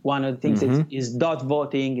thinking. One of the things is dot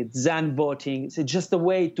voting, it's Zen voting. It's just a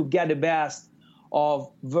way to get the best of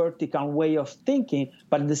vertical way of thinking,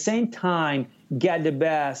 but at the same time, get the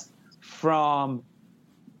best from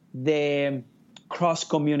the cross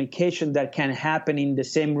communication that can happen in the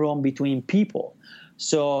same room between people.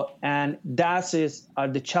 So, and that is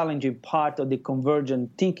the challenging part of the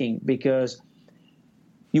convergent thinking, because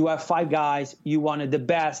you have 5 guys, you wanted the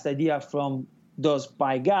best idea from those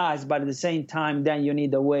 5 guys, but at the same time, then you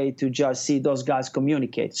need a way to just see those guys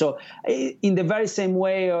communicate. So in the very same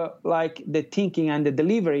way, like the thinking and the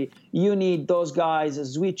delivery, you need those guys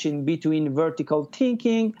switching between vertical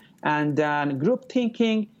thinking and then group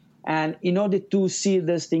thinking. And in order to see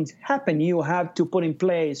those things happen, you have to put in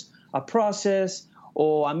place a process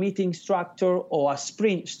or a meeting structure or a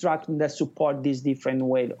sprint structure that support this different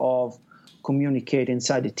way of communicating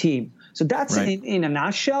inside the team. So that's in a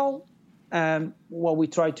nutshell what we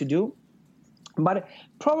try to do. But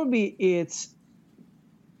probably it's,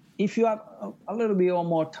 if you have a little bit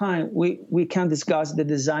more time, we can discuss the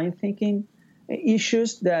design thinking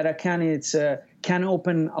issues that can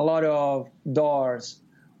open a lot of doors,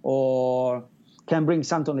 or can bring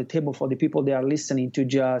something on the table for the people that are listening to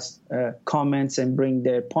just comments and bring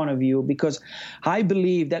their point of view. Because I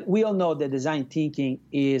believe that we all know that design thinking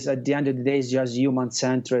is, at the end of the day, is just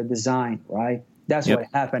human-centered design, right? That's what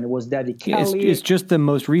happened. It was Daddy Kelly. It's just the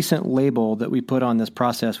most recent label that we put on this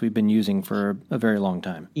process we've been using for a very long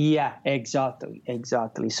time. Yeah, exactly.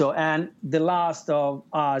 So, and the last of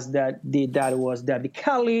us that did that was Daddy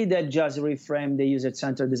Kelly, that just reframed the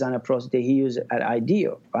user-centered design approach that he used at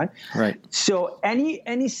IDEO, right? Right. So,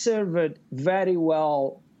 any served very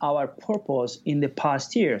well our purpose in the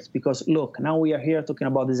past years, because look, now we are here talking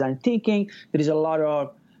about design thinking. There is a lot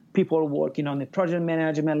of people working on the project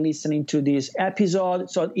management listening to this episode.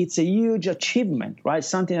 So it's a huge achievement, right?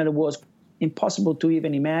 Something that was impossible to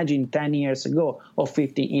even imagine 10 years ago or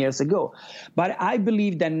 15 years ago. But I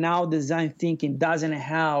believe that now design thinking doesn't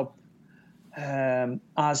help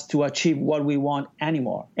us to achieve what we want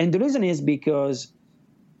anymore. And the reason is because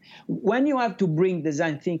when you have to bring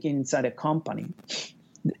design thinking inside a company,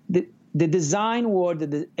 the design world,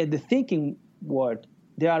 the thinking world,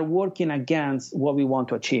 they are working against what we want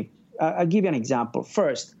to achieve. I'll give you an example.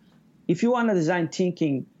 First, if you want a design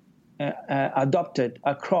thinking adopted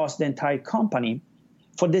across the entire company,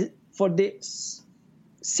 for the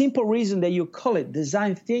simple reason that you call it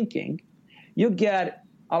design thinking, you get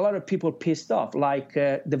a lot of people pissed off, like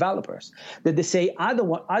developers, that they say, I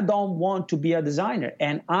don't want to be a designer,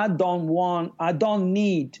 and I don't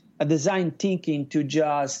need a design thinking to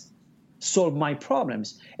just solve my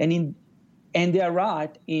problems. And they're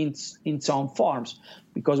right in some forms,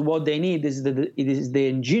 because what they need is the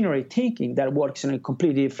engineering thinking that works in a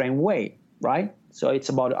completely different way, right? So it's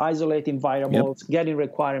about isolating variables, getting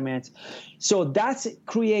requirements. So that's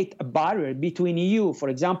create a barrier between you, for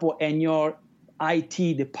example, and your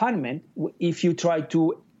IT department if you try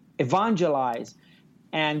to evangelize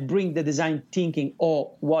and bring the design thinking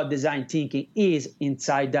or what design thinking is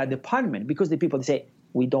inside that department, because the people say,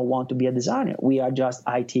 we don't want to be a designer. We are just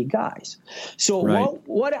IT guys. So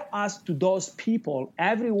what I ask to those people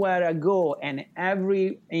everywhere I go and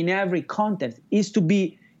in every content is to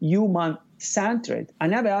be human-centered. I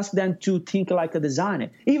never ask them to think like a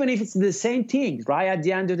designer, even if it's the same thing, right, at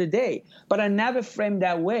the end of the day. But I never frame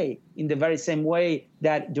that way in the very same way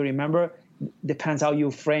that, do you remember, depends how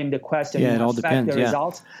you frame the question. Yeah, it all depends. The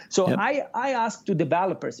results. So I ask to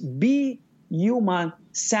developers, be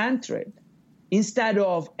human-centered. Instead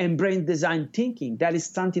of embrace design thinking, that is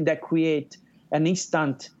something that creates an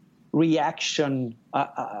instant reaction,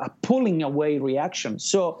 a pulling away reaction.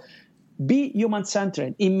 So be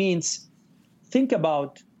human-centered. It means think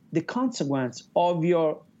about the consequence of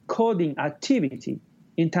your coding activity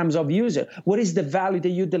in terms of user. What is the value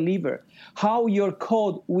that you deliver? How your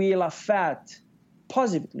code will affect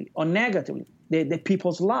positively or negatively the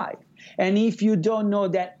people's life. And if you don't know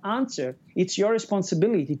that answer, it's your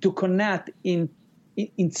responsibility to connect in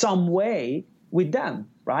some way with them,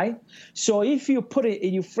 right? So if you put it,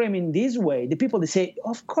 you frame in this way, the people, they say,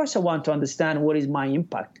 of course I want to understand what is my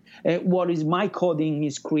impact, what is my coding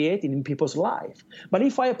is creating in people's life. But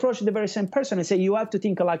if I approach the very same person and say, you have to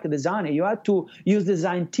think like a designer, you have to use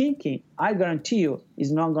design thinking, I guarantee you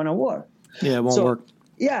it's not going to work. Yeah, it won't work.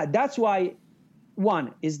 Yeah, that's why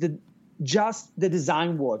one is just the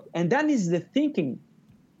design word. And then is the thinking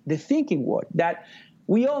word, that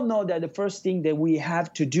we all know that the first thing that we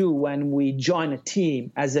have to do when we join a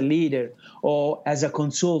team as a leader or as a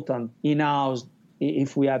consultant in-house,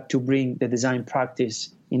 if we have to bring the design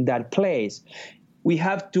practice in that place, we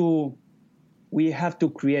have to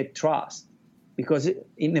create trust, because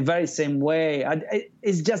in the very same way,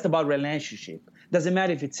 it's just about relationship. Doesn't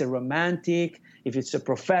matter if it's a romantic, if it's a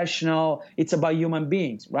professional, it's about human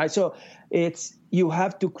beings, right? So you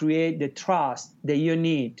have to create the trust that you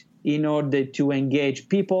need in order to engage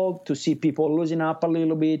people, to see people loosen up a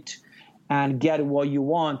little bit and get what you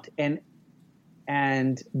want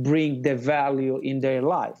and bring the value in their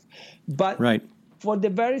life. But for the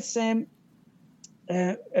very same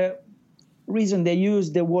reason they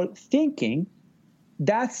use the word thinking,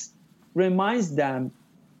 that reminds them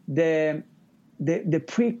the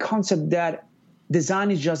preconcept that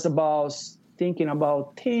design is just about thinking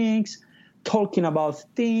about things, talking about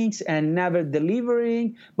things, and never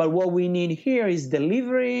delivering. But what we need here is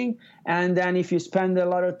delivering. And then if you spend a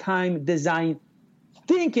lot of time design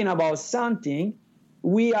thinking about something,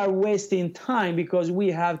 we are wasting time because we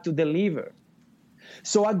have to deliver.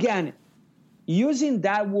 So again, using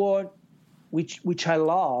that word, which I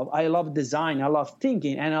love design, I love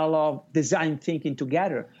thinking, and I love design thinking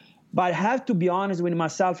together. But I have to be honest with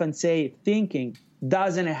myself and say thinking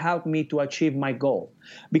doesn't help me to achieve my goal,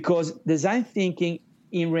 because design thinking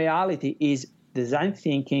in reality is design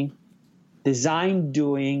thinking, design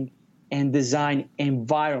doing, and design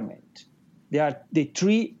environment. They are the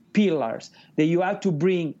three pillars that you have to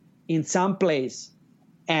bring in some place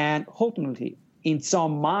and ultimately in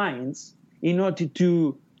some minds in order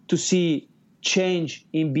to see change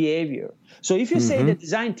in behavior. So if you say that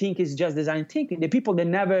design thinking is just design thinking, the people that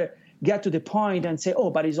never get to the point and say, oh,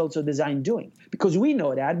 but it's also design doing. Because we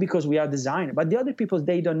know that, because we are designers. But the other people,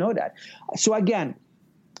 they don't know that. So again,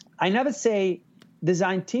 I never say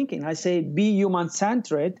design thinking. I say be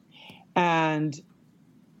human-centered and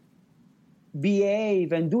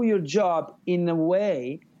behave and do your job in a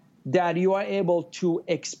way that you are able to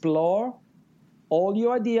explore all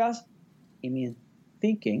your ideas, I mean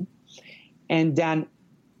thinking, and then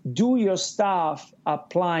do your stuff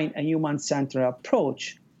applying a human-centered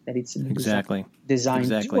approach that it's design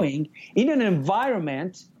doing in an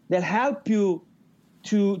environment that help you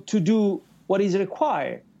to do what is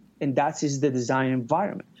required, and that is the design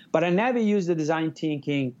environment. But I never use the design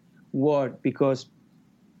thinking word because,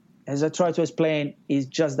 as I try to explain, it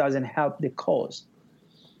just doesn't help the cause.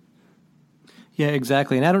 Yeah,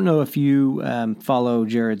 exactly. And I don't know if you follow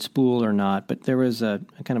Jared Spool or not, but there was a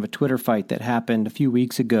kind of a Twitter fight that happened a few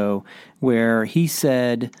weeks ago where he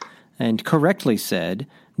said, and correctly said,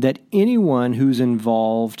 that anyone who's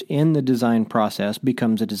involved in the design process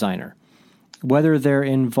becomes a designer. Whether they're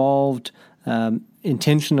involved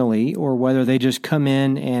intentionally or whether they just come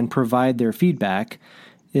in and provide their feedback,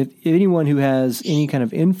 if anyone who has any kind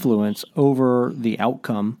of influence over the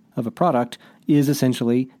outcome of a product is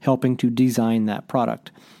essentially helping to design that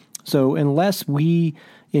product. So unless we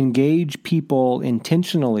engage people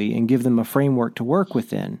intentionally and give them a framework to work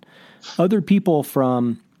within, other people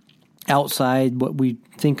from outside what we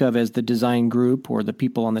think of as the design group or the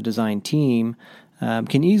people on the design team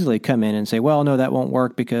can easily come in and say, well, no, that won't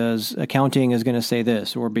work because accounting is going to say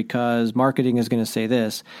this or because marketing is going to say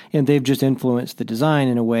this, and they've just influenced the design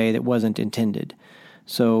in a way that wasn't intended.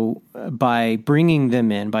 So by bringing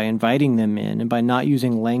them in, by inviting them in, and by not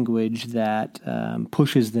using language that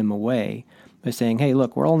pushes them away, by saying, hey,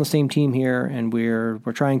 look, we're all on the same team here, and we're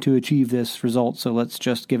trying to achieve this result, so let's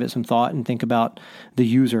just give it some thought and think about the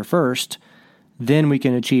user first, then we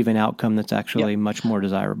can achieve an outcome that's actually much more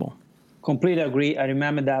desirable. Completely agree. I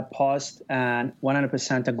remember that post and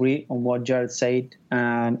 100% agree on what Jared said.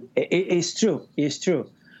 And it's true. It's true.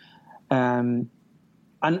 An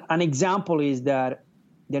example is that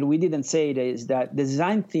we didn't say it is that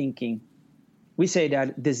design thinking, we say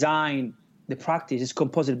that design, the practice is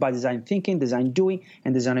composed by design thinking, design doing,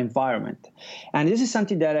 and design environment. And this is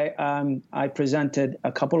something that I presented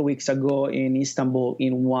a couple of weeks ago in Istanbul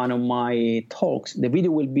in one of my talks. The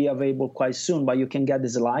video will be available quite soon, but you can get the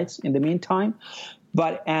slides in the meantime.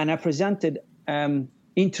 And I presented,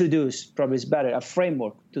 introduced, probably is better, a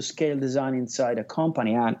framework to scale design inside a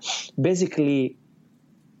company. And basically,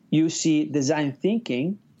 you see design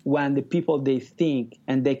thinking when the people, they think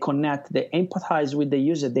and they connect, they empathize with the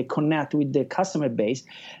user, they connect with the customer base.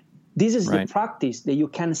 This is the practice that you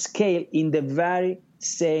can scale in the very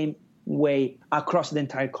same way across the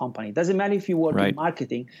entire company. Doesn't matter if you work in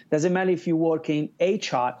marketing, doesn't matter if you work in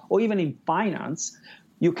HR or even in finance,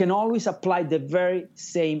 you can always apply the very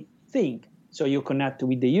same thing. So you connect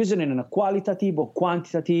with the user in a qualitative or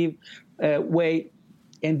quantitative way,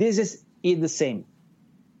 and this is the same.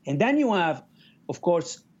 And then you have, of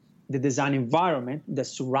course, the design environment that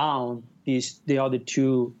surround the other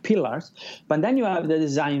two pillars. But then you have the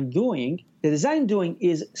design doing. The design doing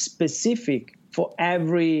is specific for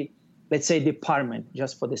every, let's say, department,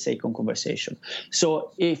 just for the sake of conversation.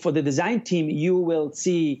 So for the design team, you will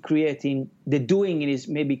see creating, the doing is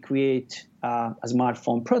maybe create a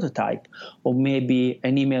smartphone prototype or maybe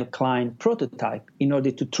an email client prototype in order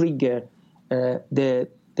to trigger the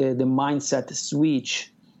mindset switch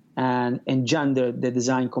and engender the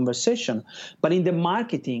design conversation. But in the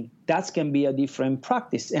marketing, that can be a different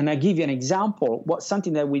practice. And I give you an example.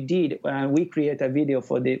 Something that we did, we created a video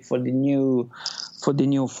for the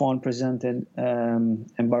new phone presented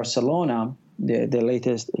in Barcelona, the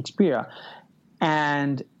latest Xperia.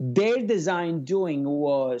 And their design doing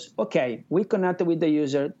was, okay, we connected with the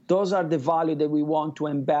user. Those are the value that we want to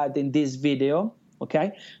embed in this video.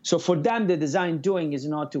 Okay, so for them, the design doing is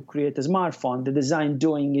not to create a smartphone. The design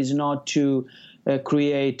doing is not to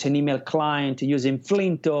create an email client using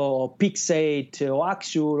Flinto or Pix8 or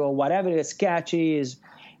Axure or whatever the Sketch is,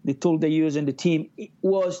 the tool they use in the team. It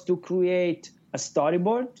was to create a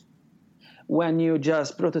storyboard when you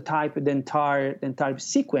just prototype the entire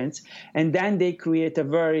sequence, and then they create a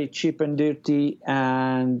very cheap and dirty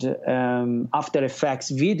and After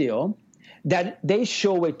Effects video that they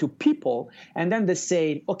show it to people, and then they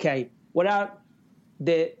say, okay, what are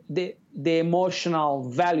the emotional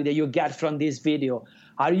value that you get from this video?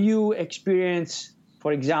 Are you experience,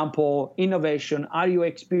 for example, innovation? Are you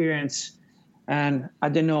experience, and I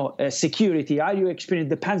don't know, security? Are you experience,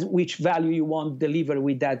 depends which value you want to deliver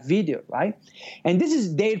with that video, right? And this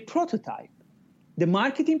is their prototype. The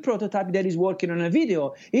marketing prototype that is working on a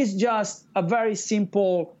video is just a very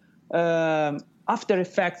simple After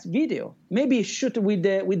Effects video, maybe shoot with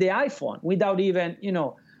the iPhone without even,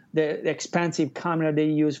 the expensive camera they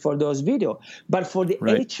use for those video. But for the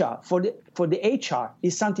HR, for the HR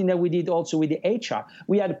is something that we did also with the HR.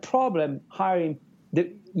 We had a problem hiring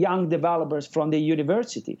the young developers from the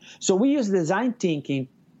university. So we use design thinking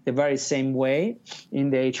the very same way in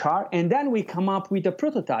the HR, and then we come up with a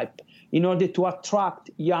prototype in order to attract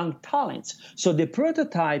young talents. So the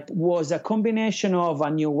prototype was a combination of a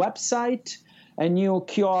new website, a new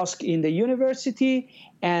kiosk in the university,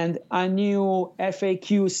 and a new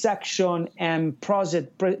FAQ section and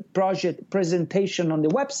project presentation on the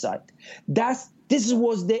website. This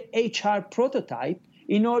was the HR prototype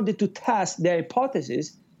in order to test the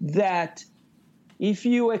hypothesis that if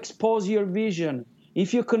you expose your vision,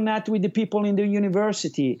 if you connect with the people in the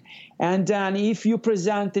university, and then if you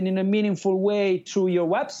present it in a meaningful way through your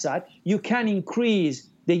website, you can increase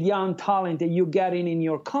the young talent that you get in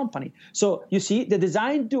your company. So you see, the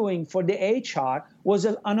design doing for the HR was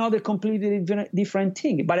another completely different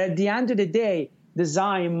thing. But at the end of the day,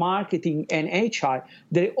 design, marketing, and HR,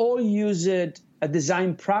 they all use a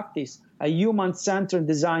design practice, a human-centered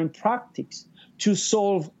design practice to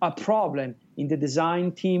solve a problem. In the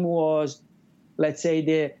design team was, let's say,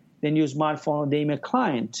 the new smartphone, the email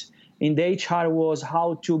client. In the HR was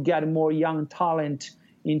how to get more young talent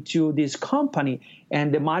into this company.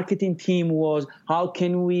 And the marketing team was how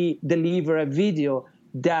can we deliver a video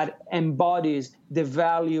that embodies the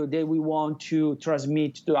value that we want to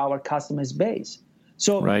transmit to our customers base.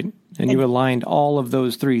 So, right. And you aligned all of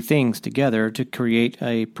those three things together to create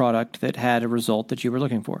a product that had a result that you were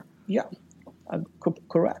looking for. Yeah,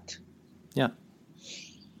 correct. Yeah.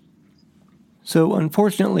 So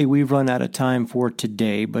unfortunately, we've run out of time for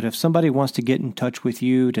today, but if somebody wants to get in touch with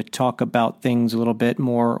you to talk about things a little bit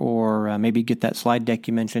more or maybe get that slide deck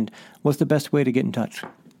you mentioned, what's the best way to get in touch?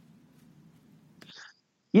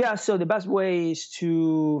 Yeah, so the best way is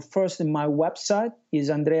to first, my website is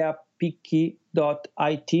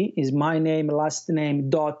andreapicchi.it, is my name, last name,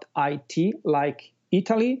 .it, like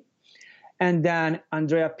Italy. And then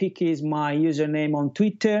Andrea Picchi is my username on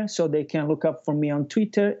Twitter, so they can look up for me on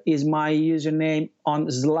Twitter. Is my username on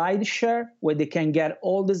SlideShare, where they can get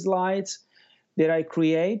all the slides that I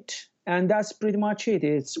create. And that's pretty much it.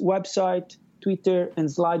 It's website, Twitter, and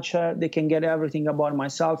SlideShare. They can get everything about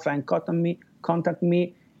myself and contact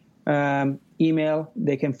me. Email,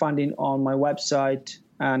 they can find it on my website.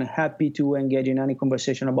 And happy to engage in any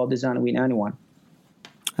conversation about design with anyone.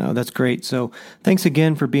 Oh, that's great. So thanks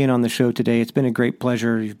again for being on the show today. It's been a great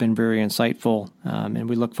pleasure. You've been very insightful, and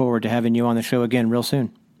we look forward to having you on the show again real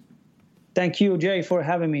soon. Thank you, Jay, for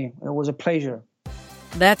having me. It was a pleasure.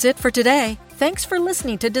 That's it for today. Thanks for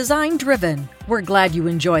listening to Design Driven. We're glad you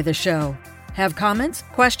enjoy the show. Have comments,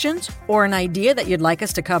 questions, or an idea that you'd like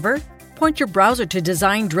us to cover? Point your browser to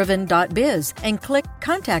designdriven.biz and click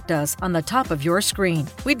Contact Us on the top of your screen.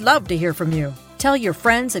 We'd love to hear from you. Tell your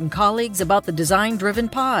friends and colleagues about the Design Driven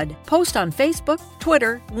Pod. Post on Facebook,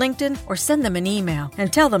 Twitter, LinkedIn, or send them an email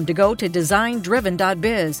and tell them to go to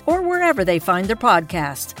designdriven.biz or wherever they find their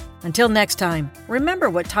podcasts. Until next time, remember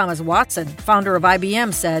what Thomas Watson, founder of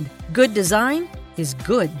IBM, said, "Good design is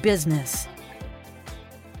good business."